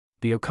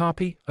The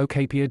Okapi,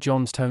 Okapia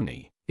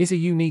johnstoni, is a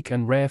unique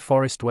and rare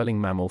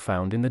forest-dwelling mammal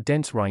found in the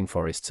dense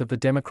rainforests of the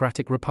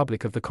Democratic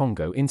Republic of the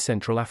Congo in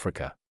Central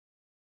Africa.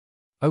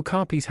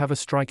 Okapis have a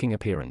striking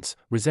appearance,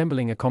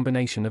 resembling a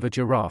combination of a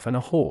giraffe and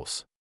a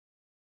horse.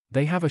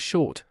 They have a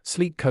short,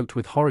 sleek coat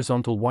with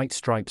horizontal white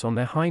stripes on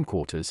their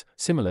hindquarters,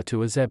 similar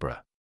to a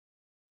zebra.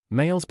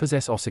 Males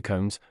possess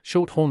ossicones,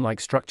 short horn-like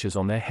structures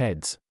on their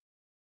heads.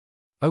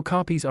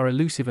 Okapis are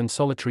elusive and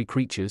solitary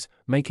creatures,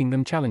 making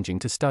them challenging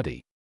to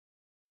study.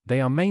 They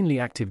are mainly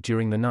active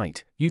during the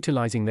night,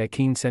 utilizing their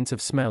keen sense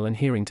of smell and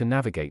hearing to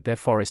navigate their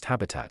forest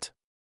habitat.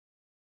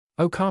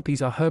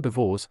 Okapis are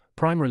herbivores,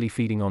 primarily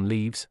feeding on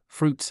leaves,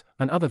 fruits,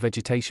 and other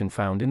vegetation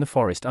found in the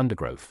forest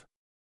undergrowth.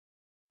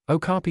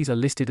 Okapis are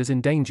listed as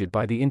endangered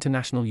by the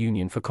International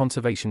Union for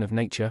Conservation of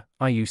Nature,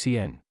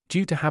 IUCN,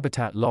 due to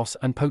habitat loss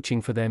and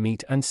poaching for their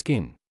meat and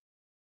skin.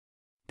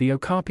 The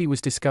Okapi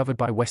was discovered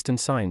by Western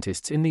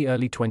scientists in the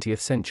early 20th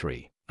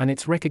century, and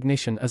its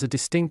recognition as a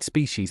distinct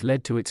species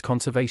led to its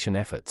conservation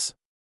efforts.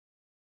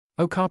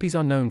 Okapis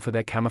are known for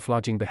their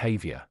camouflaging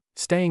behavior,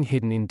 staying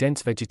hidden in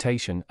dense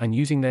vegetation and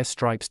using their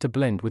stripes to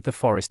blend with the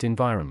forest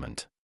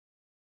environment.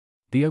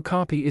 The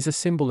Okapi is a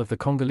symbol of the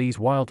Congolese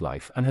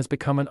wildlife and has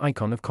become an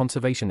icon of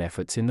conservation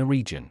efforts in the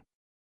region.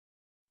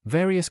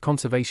 Various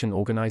conservation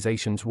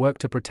organizations work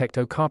to protect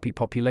Okapi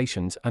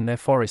populations and their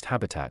forest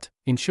habitat,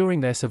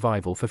 ensuring their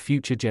survival for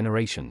future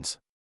generations.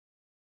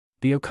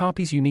 The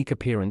Okapi's unique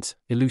appearance,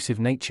 elusive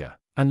nature,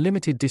 and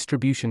limited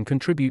distribution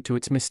contribute to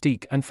its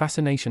mystique and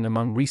fascination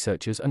among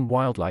researchers and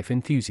wildlife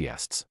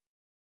enthusiasts.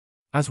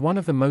 As one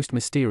of the most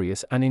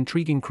mysterious and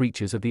intriguing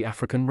creatures of the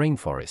African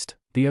rainforest,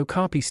 the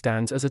Okapi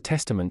stands as a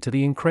testament to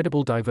the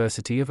incredible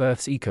diversity of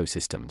Earth's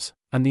ecosystems,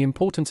 and the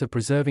importance of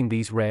preserving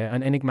these rare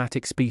and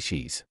enigmatic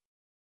species.